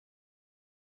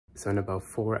So in about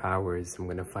 4 hours, I'm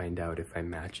gonna find out if I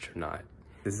matched or not.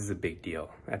 This is a big deal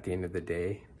at the end of the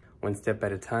day. One step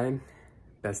at a time.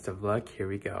 Best of luck, here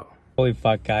we go. Holy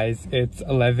fuck, guys, it's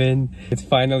 11. It's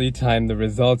finally time. The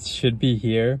results should be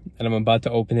here, and I'm about to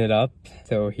open it up.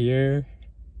 So here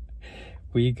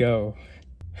we go.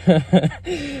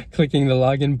 Clicking the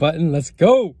login button, let's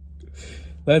go!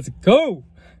 Let's go!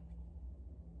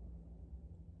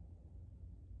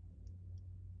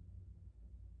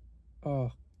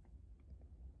 Oh.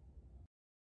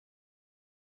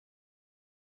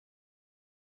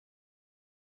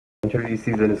 Interview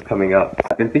season is coming up.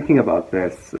 I've been thinking about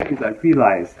this because I've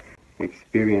realized we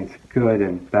experience good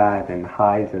and bad and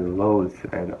highs and lows,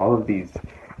 and all of these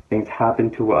things happen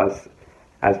to us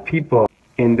as people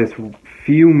in this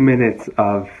few minutes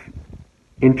of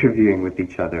interviewing with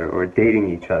each other or dating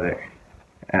each other,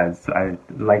 as I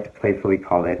like to playfully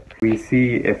call it. We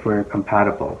see if we're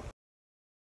compatible.